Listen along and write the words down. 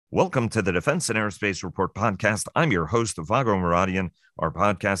Welcome to the Defense and Aerospace Report podcast. I'm your host, Vago Muradian. Our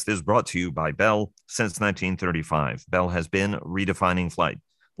podcast is brought to you by Bell since 1935. Bell has been redefining flight.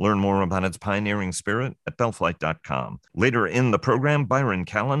 Learn more about its pioneering spirit at bellflight.com. Later in the program, Byron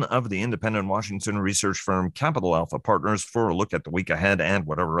Callan of the independent Washington research firm Capital Alpha Partners for a look at the week ahead and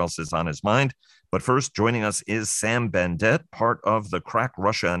whatever else is on his mind. But first, joining us is Sam Bendett, part of the Crack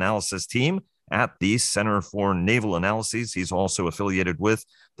Russia analysis team at the Center for Naval Analyses. He's also affiliated with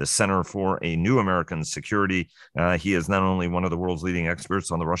the Center for a New American Security. He is not only one of the world's leading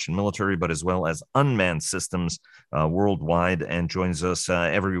experts on the Russian military, but as well as unmanned systems worldwide, and joins us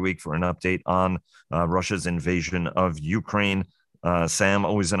every week for an update on Russia's invasion of Ukraine. Sam,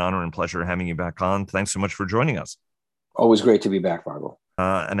 always an honor and pleasure having you back on. Thanks so much for joining us. Always great to be back, Margo.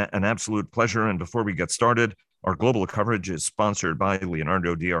 An absolute pleasure. And before we get started, our global coverage is sponsored by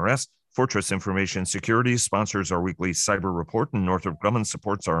Leonardo DRS. Fortress Information Security sponsors our weekly cyber report, and Northrop Grumman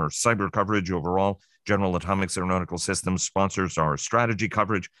supports our cyber coverage overall. General Atomics Aeronautical Systems sponsors our strategy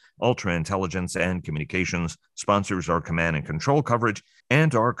coverage. Ultra Intelligence and Communications sponsors our command and control coverage,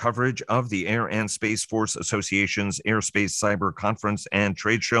 and our coverage of the Air and Space Force Association's Airspace Cyber Conference and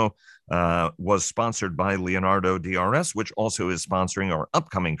Trade Show was sponsored by Leonardo DRS, which also is sponsoring our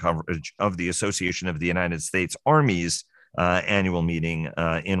upcoming coverage of the Association of the United States Army's annual meeting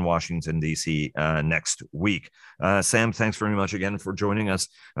in Washington, D.C. Next week. Sam, thanks very much again for joining us.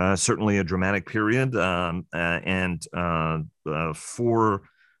 Certainly a dramatic period, and four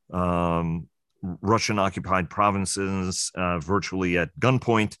Russian-occupied provinces virtually at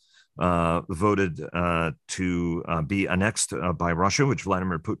gunpoint voted to be annexed by Russia, which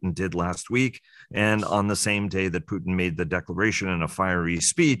Vladimir Putin did last week. And on the same day that Putin made the declaration in a fiery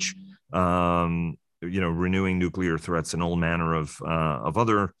speech, renewing nuclear threats and all manner of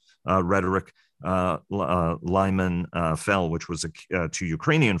other rhetoric. Lyman fell, which was to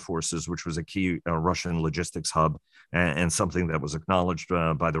Ukrainian forces, which was a key Russian logistics hub, and something that was acknowledged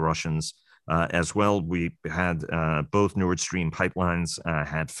by the Russians as well. We had both Nord Stream pipelines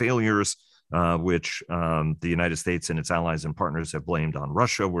had failures, which the United States and its allies and partners have blamed on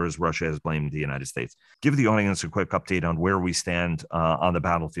Russia, whereas Russia has blamed the United States. Give the audience a quick update on where we stand on the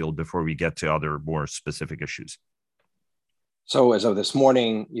battlefield before we get to other more specific issues. So as of this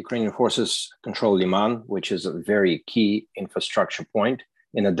morning, Ukrainian forces control Liman, which is a very key infrastructure point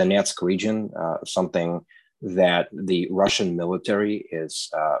in the Donetsk region, something that the Russian military is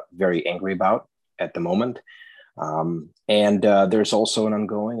very angry about at the moment. And there's also an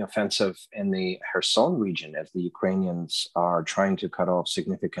ongoing offensive in the Kherson region as the Ukrainians are trying to cut off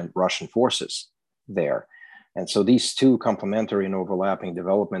significant Russian forces there. And so these two complementary and overlapping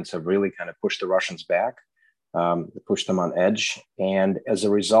developments have really kind of pushed the Russians back, pushed them on edge. And as a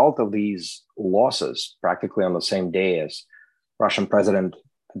result of these losses, practically on the same day as Russian president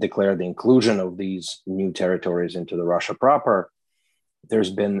declared the inclusion of these new territories into the Russia proper,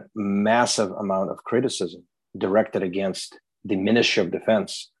 there's been massive amount of criticism directed against the Ministry of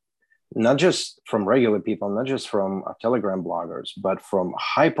Defense, not just from regular people, not just from Telegram bloggers, but from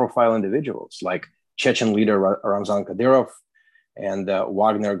high-profile individuals like Chechen leader Ramzan Kadyrov and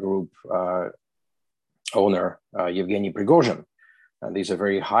Wagner Group owner Yevgeny Prigozhin. And these are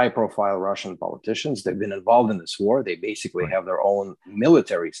very high-profile Russian politicians. They've been involved in this war. They basically have their own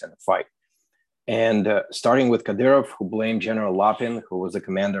militaries in the fight. And starting with Kadyrov, who blamed General Lapin, who was the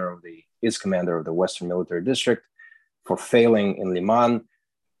commander of the Western Military District, for failing in Liman.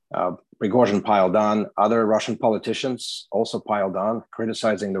 Prigozhin piled on. Other Russian politicians also piled on,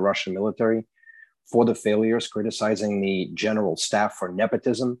 criticizing the Russian military for the failures, criticizing the general staff for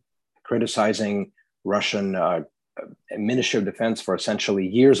nepotism, criticizing Russian Ministry of Defense for essentially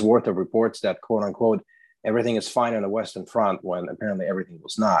years worth of reports that, quote unquote, everything is fine on the Western Front when apparently everything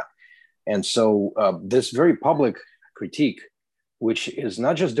was not. And so this very public critique, which is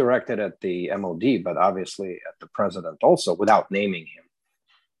not just directed at the MOD, but obviously at the president also, without naming him,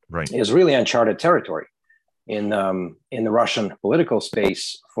 right, is really uncharted territory in the Russian political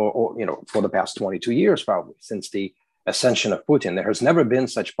space for the past 22 years, probably since the ascension of Putin. There has never been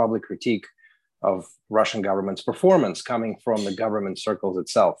such public critique of Russian government's performance coming from the government circles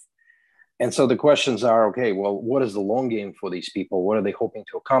itself. And so the questions are, okay, well, what is the long game for these people? What are they hoping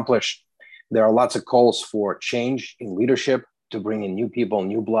to accomplish? There are lots of calls for change in leadership to bring in new people,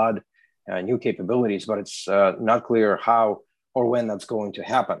 new blood, new capabilities, but it's not clear how or when that's going to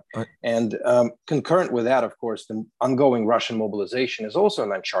happen. And concurrent with that, of course, the ongoing Russian mobilization is also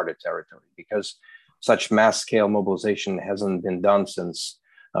an uncharted territory because such mass-scale mobilization hasn't been done since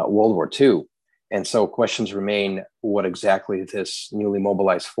World War II. And so questions remain what exactly this newly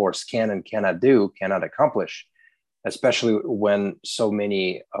mobilized force can and cannot do, cannot accomplish. especially when so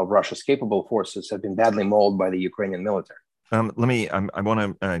many of Russia's capable forces have been badly mauled by the Ukrainian military. I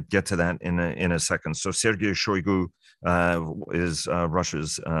want to get to that in a second. So Sergei Shoigu is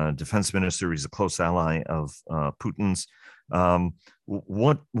Russia's defense minister. He's a close ally of Putin's.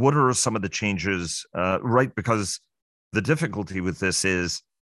 What are some of the changes, right? Because the difficulty with this is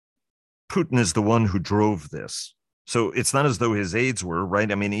Putin is the one who drove this. So it's not as though his aides were,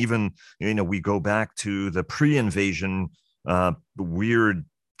 right? I mean, even, we go back to the pre-invasion weird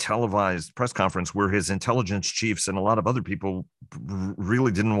televised press conference where his intelligence chiefs and a lot of other people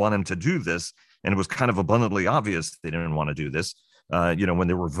really didn't want him to do this. And it was kind of abundantly obvious they didn't want to do this, when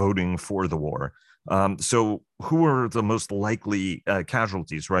they were voting for the war. So who are the most likely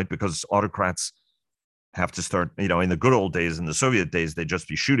casualties, right? Because autocrats have to start, in the good old days, in the Soviet days, they'd just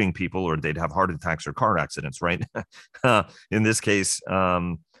be shooting people or they'd have heart attacks or car accidents, right? In this case,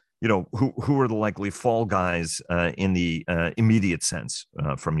 who are the likely fall guys in the immediate sense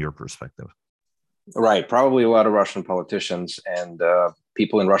from your perspective? Right. Probably a lot of Russian politicians and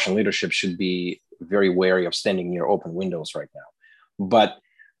people in Russian leadership should be very wary of standing near open windows right now. But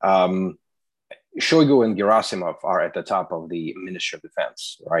Shoigu and Gerasimov are at the top of the Ministry of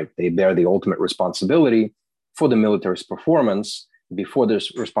Defense, right? They bear the ultimate responsibility for the military's performance before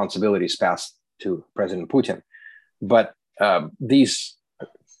this responsibility is passed to President Putin. But these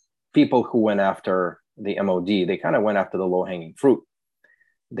people who went after the MOD, they kind of went after the low-hanging fruit.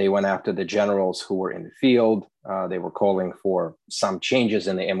 They went after the generals who were in the field. They were calling for some changes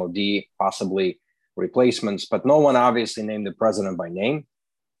in the MOD, possibly replacements, but no one obviously named the president by name.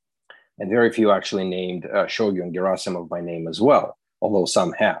 And very few actually named Shoigu and Gerasimov by name as well, although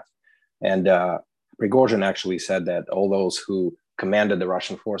some have. And Prigozhin actually said that all those who commanded the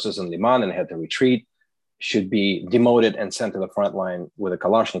Russian forces in Liman and had to retreat should be demoted and sent to the front line with a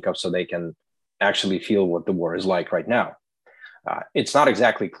Kalashnikov so they can actually feel what the war is like right now. It's not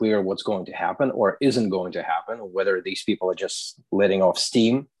exactly clear what's going to happen or isn't going to happen, whether these people are just letting off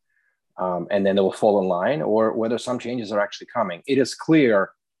steam and then they will fall in line, or whether some changes are actually coming. It is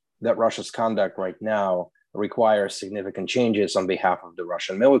clear that Russia's conduct right now requires significant changes on behalf of the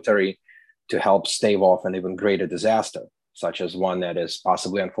Russian military to help stave off an even greater disaster, such as one that is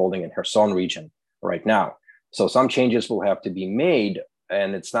possibly unfolding in Kherson region right now. So some changes will have to be made,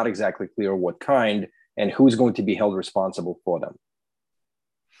 and it's not exactly clear what kind and who's going to be held responsible for them.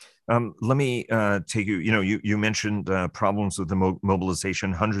 Let me take you, you mentioned problems with the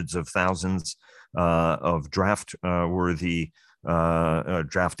mobilization. Hundreds of thousands of draft-worthy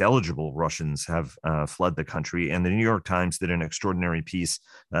draft eligible Russians have fled the country. And the New York Times did an extraordinary piece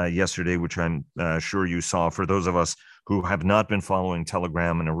yesterday, which I'm sure you saw. For those of us who have not been following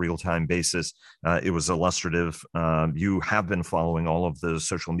Telegram on a real-time basis, it was illustrative. You have been following all of the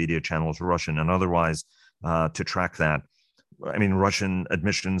social media channels, Russian and otherwise, to track that. I mean, Russian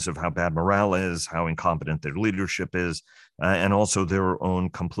admissions of how bad morale is, how incompetent their leadership is, and also their own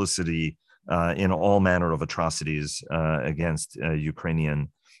complicity in all manner of atrocities against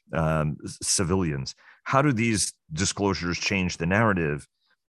Ukrainian civilians. How do these disclosures change the narrative?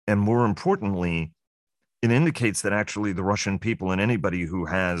 And more importantly, it indicates that actually the Russian people and anybody who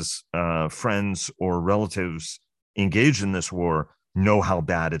has friends or relatives engaged in this war know how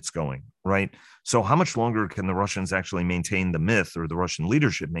bad it's going, right? So how much longer can the Russians actually maintain the myth, or the Russian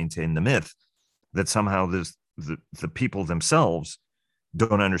leadership maintain the myth, that somehow the people themselves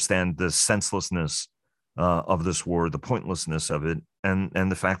don't understand the senselessness of this war, the pointlessness of it,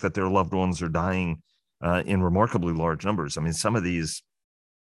 and the fact that their loved ones are dying in remarkably large numbers? I mean, some of these,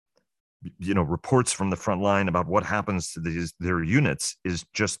 reports from the front line about what happens to their units is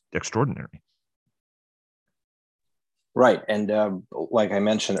just extraordinary. Right. And like I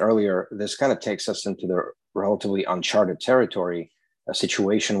mentioned earlier, this kind of takes us into the relatively uncharted territory, a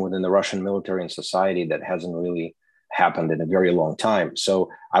situation within the Russian military and society that hasn't really happened in a very long time.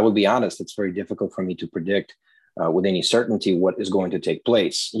 So I will be honest, it's very difficult for me to predict with any certainty what is going to take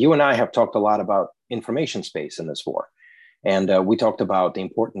place. You and I have talked a lot about information space in this war. And we talked about the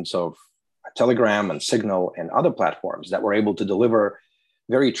importance of Telegram and Signal and other platforms that were able to deliver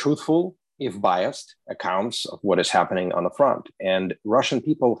very truthful, if biased, accounts of what is happening on the front. And Russian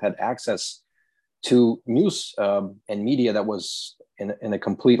people had access to news and media that was in a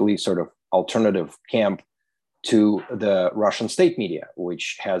completely sort of alternative camp to the Russian state media,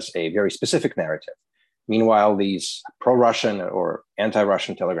 which has a very specific narrative. Meanwhile, these pro-Russian or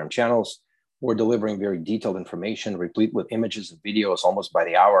anti-Russian Telegram channels were delivering very detailed information, replete with images and videos almost by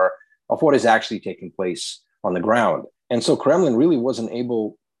the hour of what is actually taking place on the ground. And so Kremlin really wasn't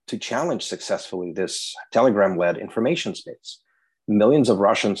able to challenge successfully this Telegram-led information space. Millions of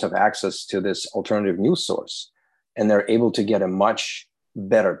Russians have access to this alternative news source. and they're able to get a much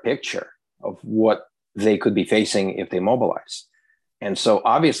better picture of what they could be facing if they mobilize. And so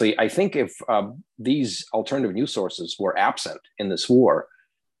obviously, I think if these alternative news sources were absent in this war,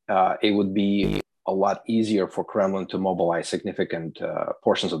 it would be a lot easier for Kremlin to mobilize significant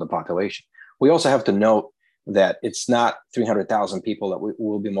portions of the population. We also have to note that it's not 300,000 people that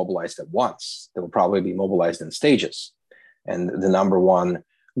will be mobilized at once. They will probably be mobilized in stages. And the number one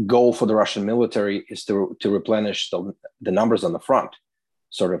goal for the Russian military is to replenish the numbers on the front,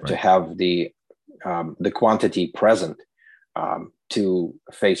 sort of to have the quantity present to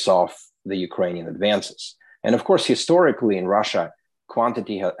face off the Ukrainian advances. And of course, historically in Russia,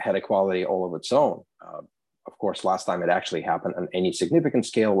 quantity had a quality all of its own. Of course, last time it actually happened on any significant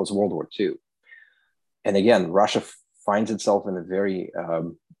scale was World War II. And again, Russia finds itself in a very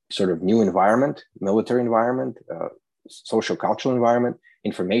sort of new environment, military environment, social cultural environment,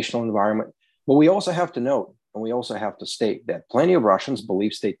 informational environment. But we also have to note, and we also have to state that plenty of Russians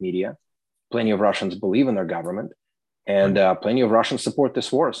believe state media, plenty of Russians believe in their government, and plenty of Russians support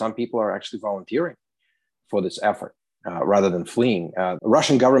this war. Some people are actually volunteering for this effort rather than fleeing. The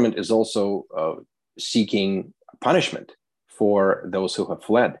Russian government is also seeking punishment for those who have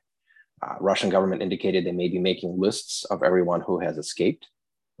fled. Russian government indicated they may be making lists of everyone who has escaped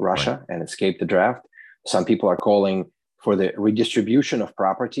Russia and escaped the draft. Some people are calling for the redistribution of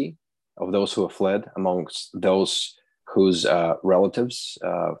property of those who have fled amongst those whose relatives,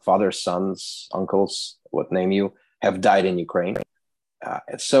 fathers, sons, uncles, what name you, have died in Ukraine.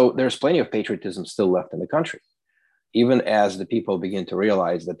 So there's plenty of patriotism still left in the country, even as the people begin to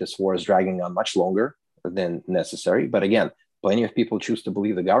realize that this war is dragging on much longer than necessary. But again, plenty of people choose to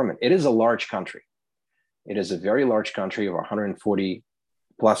believe the government. It is a large country. It is a very large country of 140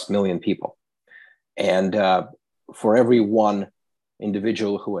 plus million people. And for every one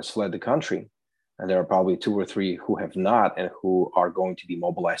individual who has fled the country, and there are probably 2 or 3 who have not and who are going to be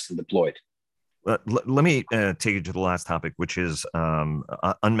mobilized and deployed. Let me take you to the last topic, which is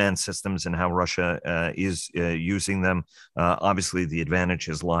unmanned systems and how Russia is using them. Obviously, the advantage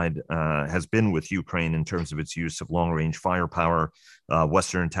has been with Ukraine in terms of its use of long-range firepower,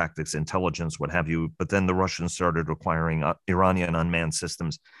 Western tactics, intelligence, what have you. But then the Russians started acquiring Iranian unmanned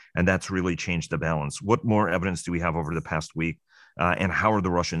systems, and that's really changed the balance. What more evidence do we have over the past week, and how are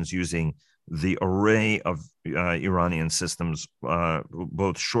the Russians using the array of Iranian systems,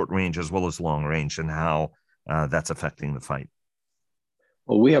 both short range as well as long range, and how that's affecting the fight?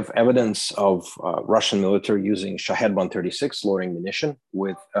 Well, we have evidence of Russian military using Shahed 136 loitering munition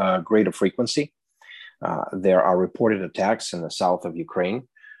with greater frequency. There are reported attacks in the south of Ukraine.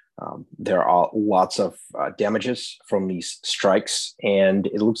 There are lots of damages from these strikes, and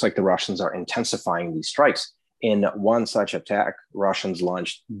it looks like the Russians are intensifying these strikes. In one such attack, Russians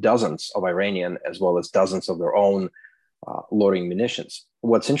launched dozens of Iranian as well as dozens of their own loitering munitions.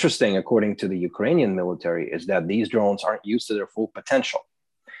 What's interesting, according to the Ukrainian military, is that these drones aren't used to their full potential.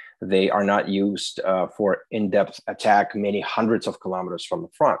 They are not used for in-depth attack many hundreds of kilometers from the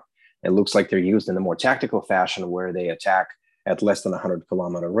front. It looks like they're used in a more tactical fashion where they attack at less than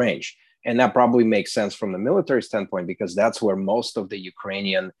 100-kilometer range. And that probably makes sense from the military standpoint because that's where most of the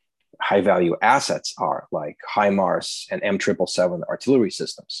Ukrainian high-value assets are, like HIMARS and M777 artillery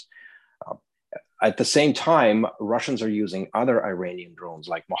systems. At the same time, Russians are using other Iranian drones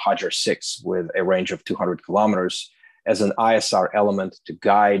like Mohajer 6 with a range of 200 kilometers as an ISR element to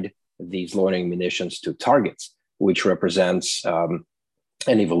guide these loitering munitions to targets, which represents an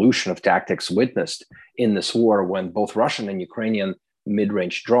evolution of tactics witnessed in this war when both Russian and Ukrainian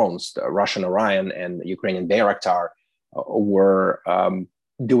mid-range drones, the Russian Orion and the Ukrainian Bayraktar, were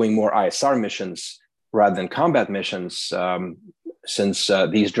doing more ISR missions rather than combat missions, since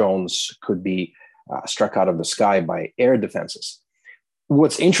these drones could be struck out of the sky by air defenses.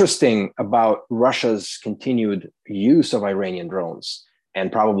 What's interesting about Russia's continued use of Iranian drones,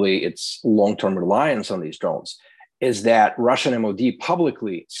 and probably its long-term reliance on these drones, is that Russian MOD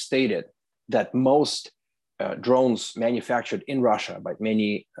publicly stated that most drones manufactured in Russia by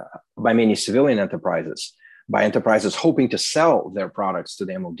many civilian enterprises, by enterprises hoping to sell their products to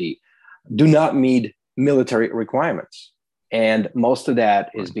the MOD, do not meet military requirements. And most of that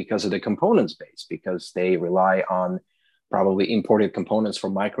is because of the components base, because they rely on probably imported components for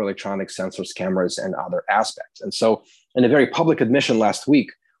microelectronics, sensors, cameras, and other aspects. And so in a very public admission last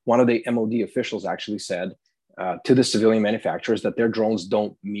week, one of the MOD officials actually said to the civilian manufacturers that their drones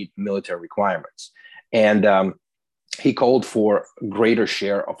don't meet military requirements. And he called for greater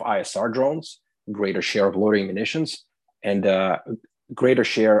share of ISR drones, greater share of loitering munitions, and greater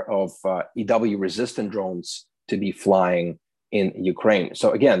share of EW-resistant drones to be flying in Ukraine.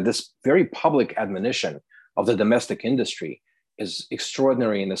 So again, this very public admonition of the domestic industry is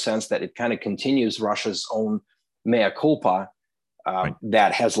extraordinary in the sense that it kind of continues Russia's own mea culpa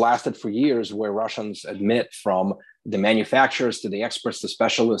that has lasted for years, where Russians admit, from the manufacturers to the experts to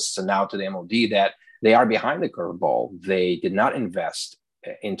specialists and now to the MOD, that they are behind the curveball. They did not invest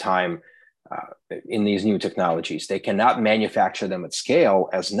in time in these new technologies. They cannot manufacture them at scale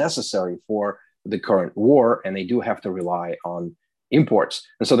as necessary for the current war, and they do have to rely on imports.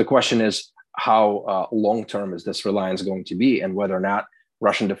 And so the question is, how long-term is this reliance going to be, and whether or not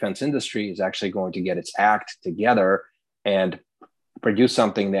Russian defense industry is actually going to get its act together and produce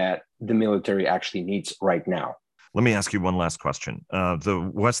something that the military actually needs right now. Let me ask you one last question. The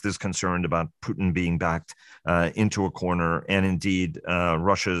West is concerned about Putin being backed into a corner, and indeed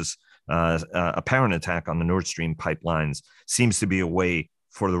Russia's apparent attack on the Nord Stream pipelines seems to be a way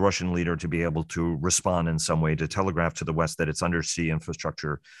for the Russian leader to be able to respond in some way, to telegraph to the West that its undersea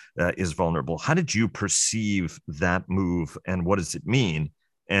infrastructure is vulnerable. How did you perceive that move, and what does it mean?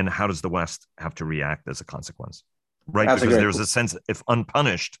 And how does the West have to react as a consequence? Right, because there's a sense, if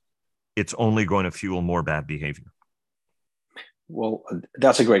unpunished, it's only going to fuel more bad behavior. Well,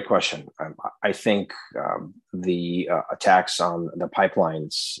 that's a great question. I think the attacks on the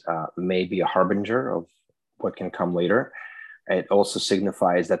pipelines may be a harbinger of what can come later. It also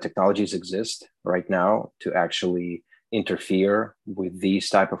signifies that technologies exist right now to actually interfere with these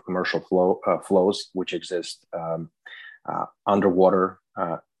type of commercial flows, which exist underwater,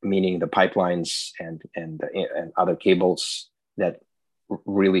 meaning the pipelines and other cables that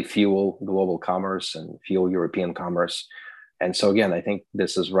really fuel global commerce and fuel European commerce. And so again, I think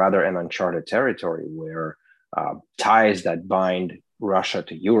this is rather an uncharted territory where ties that bind Russia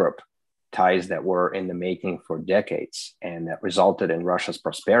to Europe, ties that were in the making for decades and that resulted in Russia's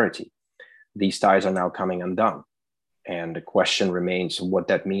prosperity, these ties are now coming undone. And the question remains what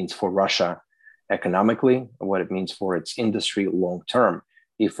that means for Russia economically, what it means for its industry long-term,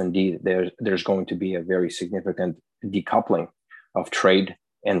 if indeed there's going to be a very significant decoupling of trade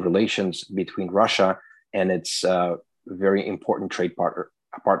and relations between Russia and its very important trade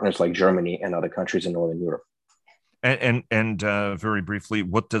partners like Germany and other countries in Northern Europe. And very briefly,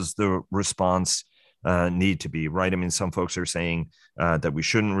 what does the response need to be, right? I mean, some folks are saying that we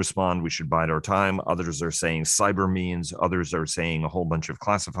shouldn't respond, we should bide our time. Others are saying cyber means, others are saying a whole bunch of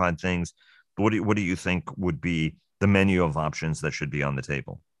classified things. But what do you think would be the menu of options that should be on the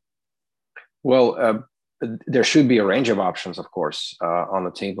table? Well, there should be a range of options, of course, on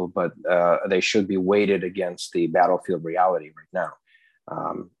the table, but they should be weighted against the battlefield reality right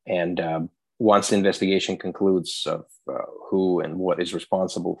now. Once the investigation concludes of who and what is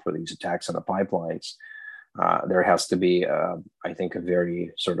responsible for these attacks on the pipelines, there has to be, I think, a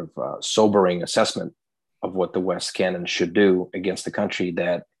very sort of sobering assessment of what the West can and should do against a country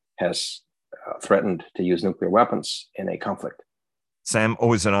that has threatened to use nuclear weapons in a conflict. Sam,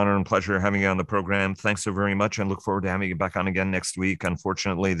 always an honor and pleasure having you on the program. Thanks so very much, and look forward to having you back on again next week.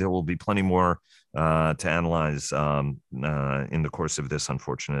 Unfortunately, there will be plenty more to analyze in the course of this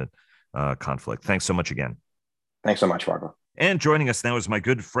unfortunate conflict. Thanks so much again. Thanks so much, Vago. And joining us now is my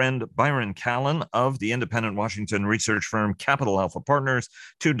good friend Byron Callan of the independent Washington research firm Capital Alpha Partners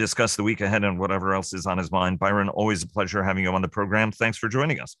to discuss the week ahead and whatever else is on his mind. Byron, always a pleasure having you on the program. Thanks for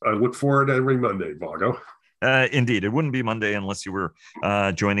joining us. I look forward to every Monday, Vago. Indeed. It wouldn't be Monday unless you were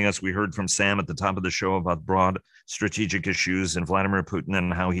joining us. We heard from Sam at the top of the show about broad strategic issues and Vladimir Putin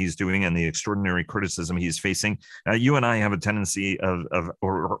and how he's doing and the extraordinary criticism he's facing. You and I have a tendency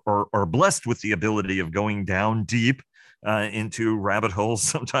or are blessed with the ability of going down deep into rabbit holes,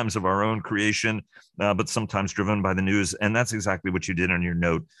 sometimes of our own creation, but sometimes driven by the news. And that's exactly what you did on your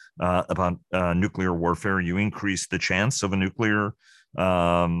note about nuclear warfare. You increased the chance of a nuclear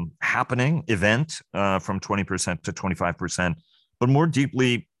happening event from 20% to 25%. But more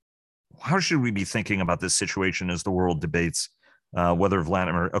deeply, how should we be thinking about this situation as the world debates whether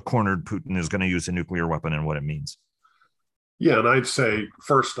a cornered Putin is going to use a nuclear weapon and what it means? Yeah, and I'd say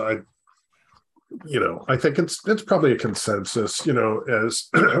first, I think it's probably a consensus, as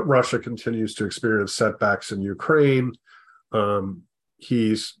Russia continues to experience setbacks in Ukraine,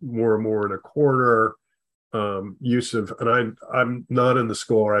 he's more and more in a corner. I'm not in the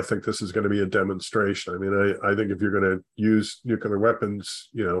school where I think this is going to be a demonstration. I mean, I think if you're going to use nuclear weapons,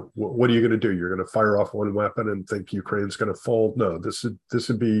 what are you going to do? You're going to fire off one weapon and think Ukraine's going to fold? No, this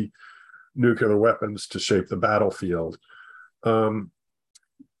would be nuclear weapons to shape the battlefield. But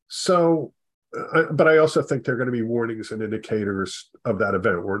I also think there are going to be warnings and indicators of that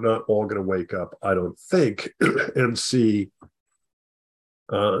event. We're not all going to wake up, I don't think, and see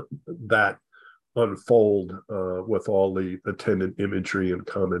that unfold with all the attendant imagery and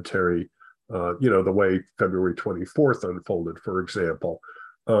commentary the way February 24th unfolded, for example.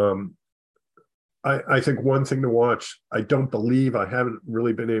 I think one thing to watch, I haven't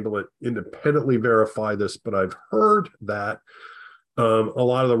really been able to independently verify this, but I've heard that a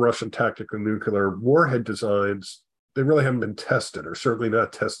lot of the Russian tactical nuclear warhead designs, they really haven't been tested, or certainly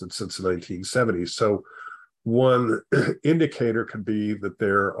not tested since the 1970s. So one indicator could be that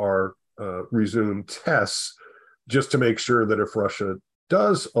there are resumed tests just to make sure that if Russia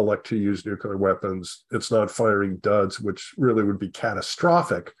does elect to use nuclear weapons, it's not firing duds, which really would be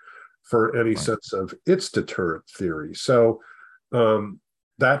catastrophic for any sense of its deterrent theory. So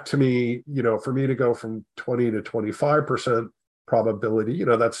that to me, for me to go from 20 to 25% probability,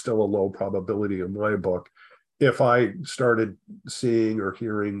 that's still a low probability in my book. If I started seeing or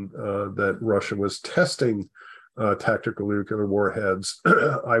hearing that Russia was testing tactical nuclear warheads,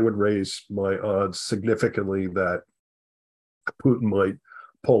 I would raise my odds significantly that Putin might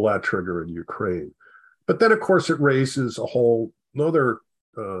pull that trigger in Ukraine. But then, of course, it raises a whole another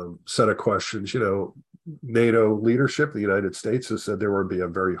set of questions. NATO leadership, the United States, has said there would be a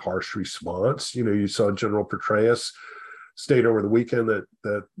very harsh response. You saw General Petraeus state over the weekend that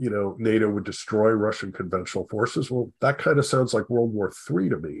NATO would destroy Russian conventional forces. Well, that kind of sounds like World War III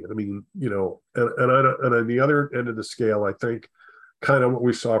to me. I mean, and on the other end of the scale, I think kind of what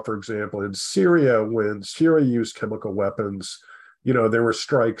we saw, for example, in Syria, when Syria used chemical weapons, there were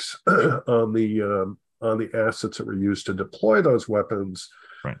strikes on the assets that were used to deploy those weapons.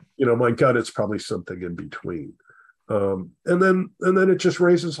 Right. My gut, it's probably something in between. And then it just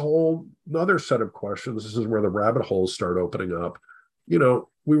raises a whole another set of questions. This is where the rabbit holes start opening up.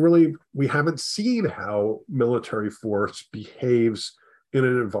 We haven't seen how military force behaves in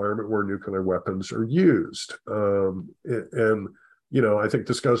an environment where nuclear weapons are used. I think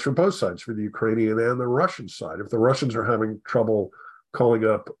this goes for both sides, for the Ukrainian and the Russian side. If the Russians are having trouble calling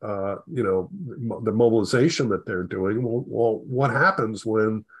up, the mobilization that they're doing, well, what happens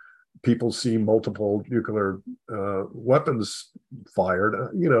when people see multiple nuclear weapons fired?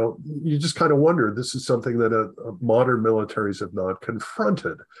 You just kind of wonder. This is something that modern militaries have not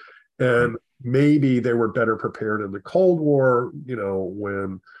confronted. And maybe they were better prepared in the Cold War,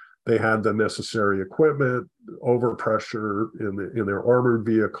 when they had the necessary equipment, overpressure in their armored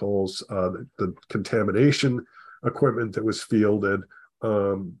vehicles, the contamination equipment that was fielded.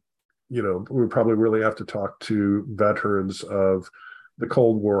 We probably really have to talk to veterans of the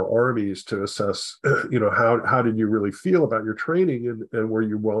Cold War armies to assess, how did you really feel about your training, and were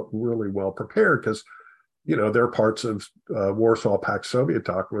you really well prepared? Because, there are parts of Warsaw Pact Soviet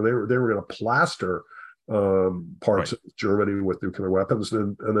talk where they were going to plaster parts of Germany with nuclear weapons,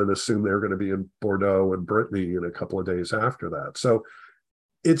 and then assume they're going to be in Bordeaux and Brittany in a couple of days after that. So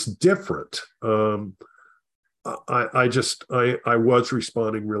it's different. I was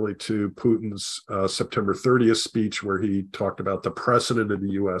responding really to Putin's September 30th speech, where he talked about the precedent in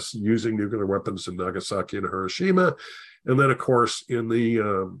the U.S. using nuclear weapons in Nagasaki and Hiroshima, and then of course in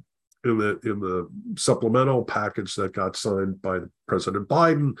the supplemental package that got signed by President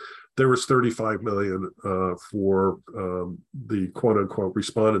Biden, there was $35 million for the quote unquote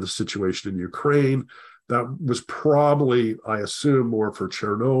respond to the situation in Ukraine. That was probably, I assume, more for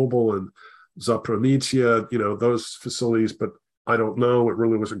Chernobyl and Zaporizhzhia, those facilities, but I don't know. It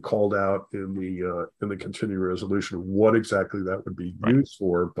really wasn't called out in the continuing resolution of what exactly that would be used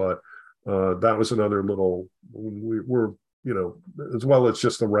for. But that was another little. We're as well as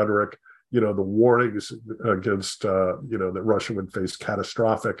just the rhetoric, the warnings against that Russia would face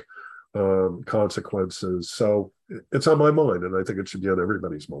catastrophic consequences. So it's on my mind, and I think it should be on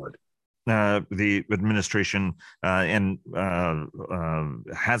everybody's mind. The administration has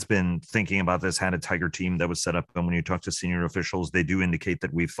been thinking about this, had a Tiger team that was set up. And when you talk to senior officials, they do indicate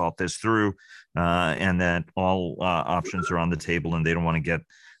that we've thought this through and that all options are on the table, and they don't want to get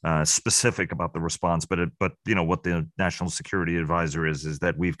specific about the response. But what the national security advisor is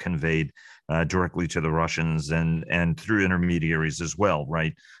that we've conveyed directly to the Russians and through intermediaries as well,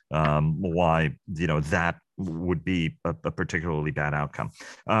 right? Why that would be a particularly bad outcome.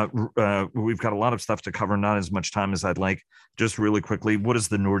 We've got a lot of stuff to cover, not as much time as I'd like. Just really quickly, what does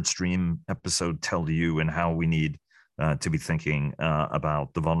the Nord Stream episode tell you, and how we need to be thinking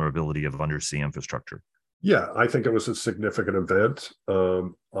about the vulnerability of undersea infrastructure? Yeah, I think it was a significant event.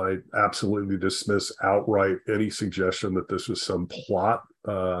 I absolutely dismiss outright any suggestion that this was some plot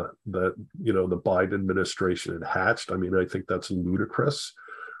that the Biden administration had hatched. I mean, I think that's ludicrous.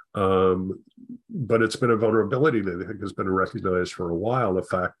 But it's been a vulnerability that I think has been recognized for a while. The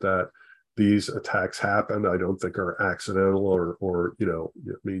fact that these attacks happen, I don't think are accidental or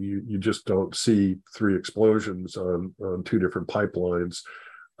you just don't see 3 explosions on 2 different pipelines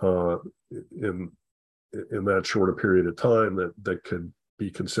uh, in that short a period of time that could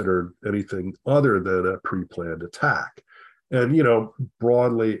be considered anything other than a pre-planned attack. And,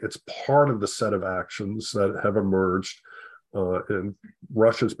 broadly, it's part of the set of actions that have emerged in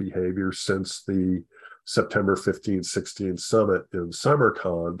Russia's behavior since the September 15th, 16th summit in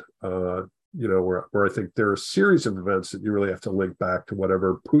Samarkand, where I think there are a series of events that you really have to link back to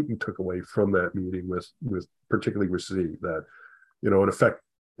whatever Putin took away from that meeting with particularly with Xi, that, in effect,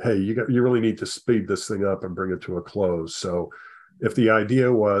 hey, you really need to speed this thing up and bring it to a close. So if the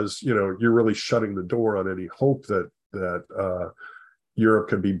idea was, you're really shutting the door on any hope that Europe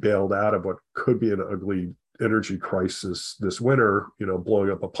can be bailed out of what could be an ugly energy crisis this winter,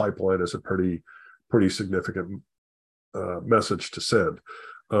 blowing up a pipeline is a pretty significant message to send.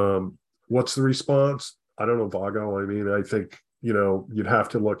 What's the response? I don't know, Vago. I mean, I think, you'd have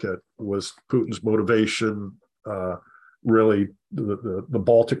to look at, was Putin's motivation really the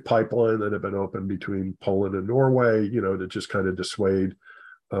Baltic pipeline that had been opened between Poland and Norway, to just kind of dissuade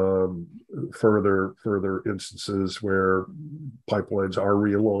further instances where pipelines are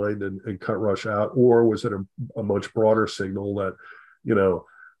realigned and cut Russia out? Or was it a much broader signal that,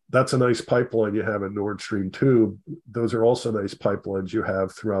 that's a nice pipeline you have in Nord Stream 2. Those are also nice pipelines you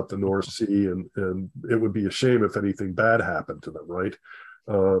have throughout the North Sea, and it would be a shame if anything bad happened to them, right?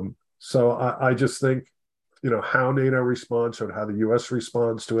 So I just think, how NATO responds or how the U.S.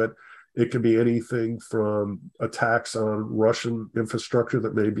 responds to it, it can be anything from attacks on Russian infrastructure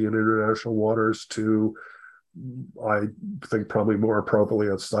that may be in international waters to, I think, probably more appropriately,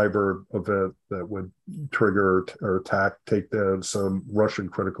 a cyber event that would trigger or attack, take down some Russian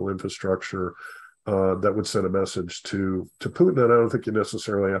critical infrastructure that would send a message to Putin. And I don't think you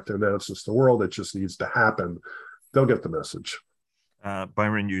necessarily have to announce this to the world. It just needs to happen. They'll get the message.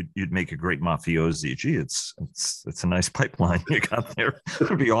 Byron, you'd make a great mafiosi. Gee, it's a nice pipeline you got there. It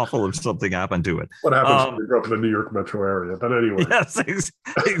would be awful if something happened to it. What happens when you grow up in the New York metro area? But anyway, yes,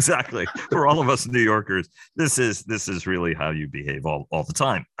 exactly. For all of us New Yorkers, this is really how you behave all the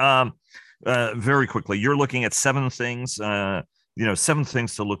time. Very quickly, you're looking at 7 things. 7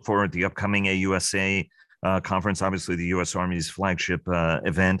 things to look for at the upcoming AUSA conference. Obviously, the U.S. Army's flagship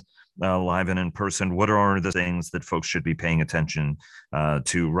event. Live and in person. What are the things that folks should be paying attention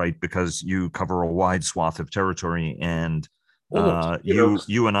to, right? Because you cover a wide swath of territory, and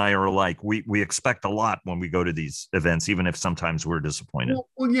you and I are alike. We expect a lot when we go to these events, even if sometimes we're disappointed.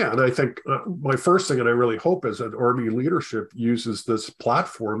 Well, yeah, and I think my first thing, and I really hope, is that Army leadership uses this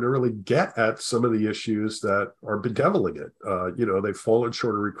platform to really get at some of the issues that are bedeviling it. They've fallen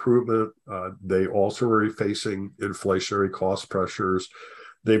short of recruitment. They also are facing inflationary cost pressures.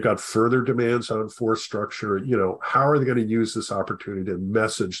 They've got further demands on force structure. How are they going to use this opportunity to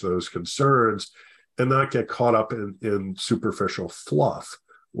message those concerns and not get caught up in superficial fluff,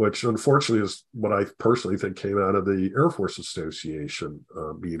 which unfortunately is what I personally think came out of the Air Force Association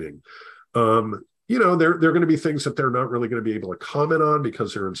meeting. There are going to be things that they're not really going to be able to comment on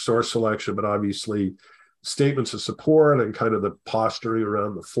because they're in source selection, but obviously statements of support and kind of the posturing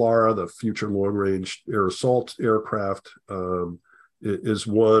around the FLRAA, the Future Long-Range Air Assault Aircraft, is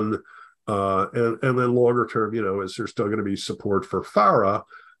one, and then longer term, is there still going to be support for FARA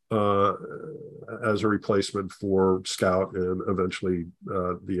as a replacement for Scout and eventually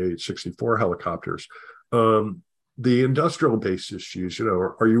the AH-64 helicopters? The industrial base issues,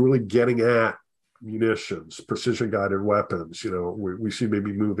 are you really getting at munitions, precision guided weapons? We seem to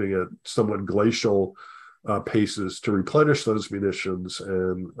be moving at somewhat glacial paces to replenish those munitions,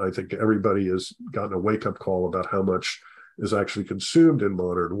 and I think everybody has gotten a wake up call about how much is actually consumed in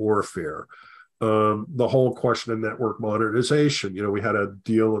modern warfare. The whole question of network modernization. We had a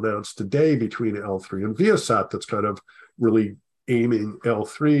deal announced today between L3 and Viasat that's kind of really aiming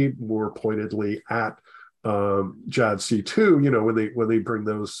L3 more pointedly at JADC2. When they bring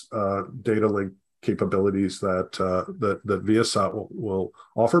those data link capabilities that Viasat will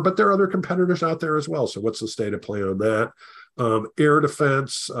offer, but there are other competitors out there as well. So what's the state of play on that? Air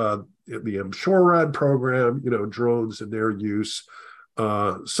defense, the M-SHORAD program, drones and their use.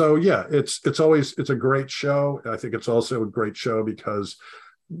 So yeah, it's a great show. I think it's also a great show because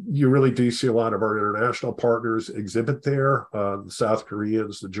you really do see a lot of our international partners exhibit there. The South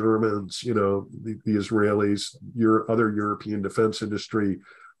Koreans, the Germans, the Israelis, your other European defense industry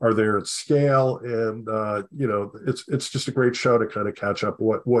are there at scale, and it's just a great show to kind of catch up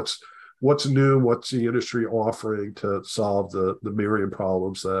what's new, what's the industry offering to solve the myriad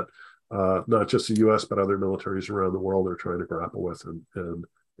problems that not just the U.S. but other militaries around the world are trying to grapple with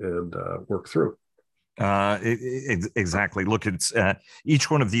and work through. Exactly. Look, it's each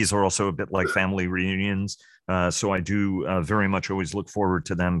one of these are also a bit like family reunions. So I do very much always look forward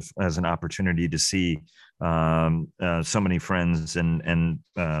to them as an opportunity to see so many friends and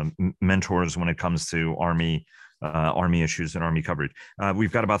mentors when it comes to Army issues and Army coverage.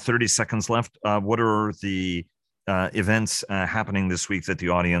 We've got about 30 seconds left. What are the events happening this week that the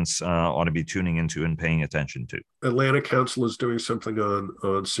audience ought to be tuning into and paying attention to? Atlantic Council is doing something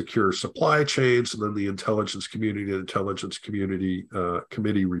on secure supply chains, and then the Intelligence Community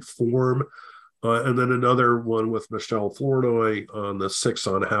Committee reform. And then another one with Michelle Flournoy on the 6th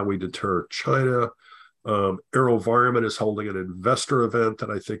on how we deter China. AeroVironment is holding an investor event that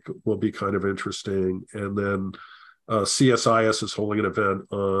I think will be kind of interesting. And then CSIS is holding an event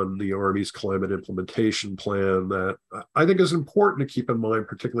on the Army's climate implementation plan that I think is important to keep in mind,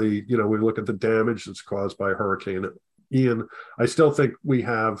 particularly, we look at the damage that's caused by Hurricane Ian. I still think we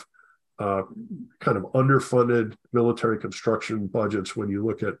have kind of underfunded military construction budgets when you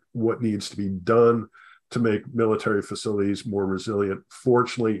look at what needs to be done to make military facilities more resilient.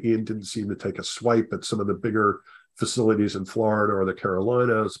 Fortunately, Ian didn't seem to take a swipe at some of the bigger facilities in Florida or the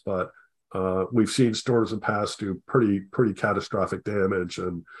Carolinas, but we've seen storms in the past do pretty catastrophic damage,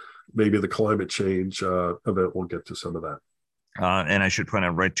 and maybe the climate change event will get to some of that. And I should point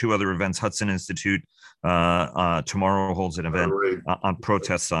out, right, 2 other events. Hudson Institute tomorrow holds an event on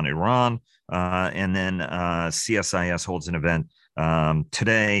protests on Iran, and then CSIS holds an event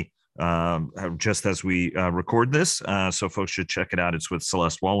today, just as we record this. So folks should check it out. It's with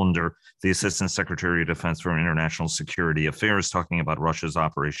Celeste Wallander, the Assistant Secretary of Defense for International Security Affairs, talking about Russia's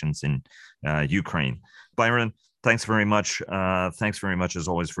operations in Ukraine. Byron, thanks very much. Thanks very much, as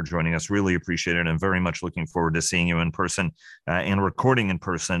always, for joining us. Really appreciate it, and very much looking forward to seeing you in person and recording in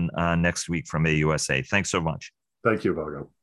person next week from AUSA. Thanks so much. Thank you, Vago.